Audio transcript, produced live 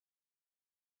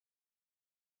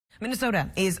Minnesota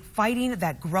is fighting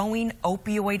that growing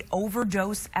opioid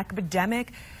overdose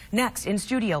epidemic. Next, in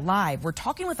studio live, we're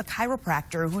talking with a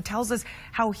chiropractor who tells us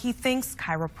how he thinks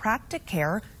chiropractic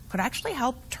care could actually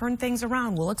help turn things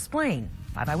around. We'll explain.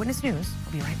 5 Eyewitness News.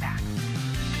 We'll be right back.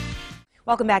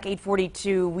 Welcome back,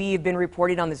 842. We've been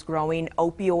reporting on this growing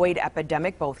opioid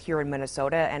epidemic, both here in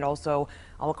Minnesota and also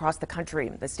all across the country.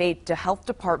 The state health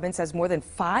department says more than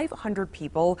 500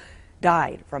 people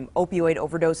died from opioid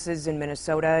overdoses in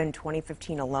Minnesota in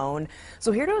 2015 alone.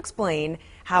 So here to explain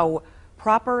how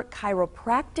proper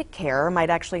chiropractic care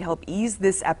might actually help ease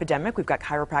this epidemic, we've got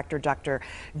chiropractor Dr.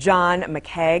 John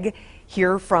McKeag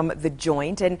here from The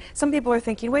Joint. And some people are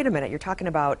thinking, wait a minute, you're talking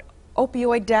about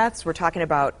opioid deaths, we're talking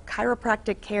about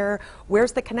chiropractic care.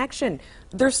 Where's the connection?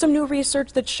 There's some new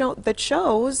research that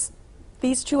shows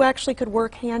these two actually could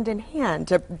work hand in hand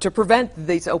to prevent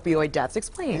these opioid deaths.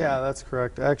 Explain. Yeah, that's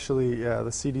correct. Actually, yeah, the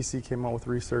CDC came out with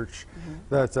research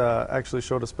that actually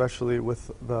showed, especially with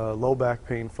the low back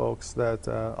pain folks, that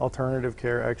alternative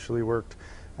care actually worked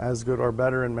as good or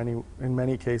better in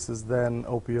many cases than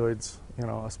opioids,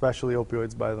 especially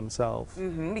opioids by themselves.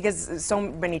 Because so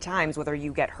many times, whether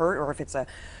you get hurt or if it's a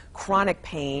chronic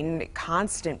pain,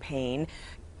 constant pain,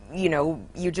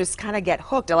 you just kind of get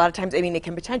hooked. A lot of times, I mean, it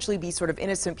can potentially be sort of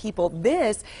innocent people.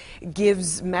 This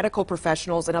gives medical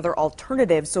professionals another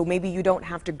alternative, so maybe you don't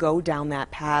have to go down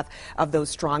that path of those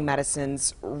strong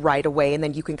medicines right away, and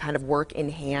then you can kind of work in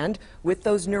hand with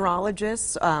those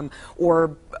neurologists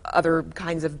or other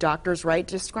kinds of doctors, right?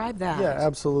 Describe that. Yeah,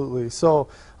 absolutely. So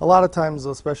a lot of times,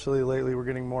 especially lately, we're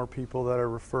getting more people that are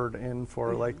referred in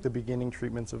for like the beginning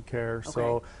treatments of care. Okay.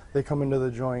 So they come into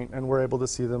The Joint and we're able to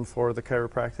see them for the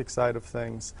chiropractic side of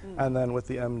things, and then with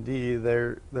the MD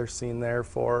they're seen there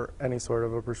for any sort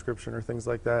of a prescription or things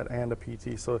like that, and a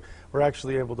PT. So we're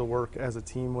actually able to work as a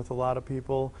team with a lot of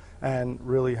people and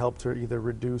really help to either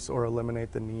reduce or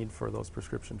eliminate the need for those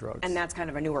prescription drugs. And that's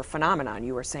kind of a newer phenomenon.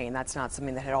 You were saying that's not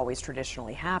something that had always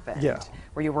traditionally happened. Yeah.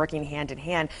 Where you're working hand in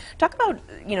hand. Talk about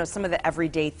some of the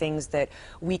everyday things that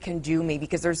we can do, maybe,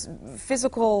 because there's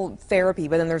physical therapy,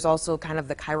 but then there's also kind of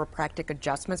the chiropractic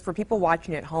adjustments for people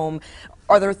watching at home.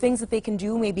 Are there things that they can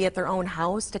do maybe at their own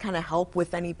house to kind of help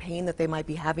with any pain that they might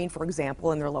be having, for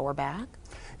example, in their lower back?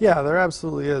 Yeah, there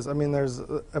absolutely is. I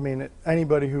mean,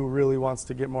 anybody who really wants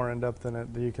to get more in depth in it,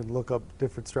 you can look up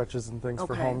different stretches and things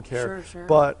for home care. Sure.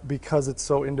 But because it's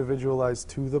so individualized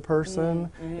to the person,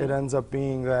 it ends up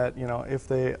being that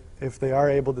if they are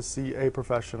able to see a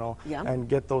professional and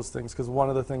get those things, because one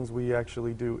of the things we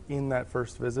actually do in that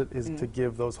first visit is to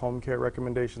give those home care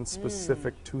recommendations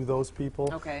specific to those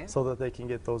people, so that they can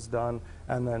get those done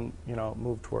and then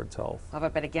move towards health. Love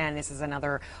it. But again, this is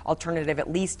another alternative,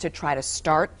 at least to try to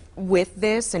start with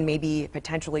this, and maybe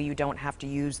potentially you don't have to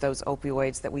use those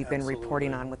opioids that we've been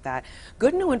reporting on with that.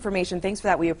 Good new information. Thanks for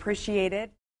that. We appreciate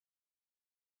it.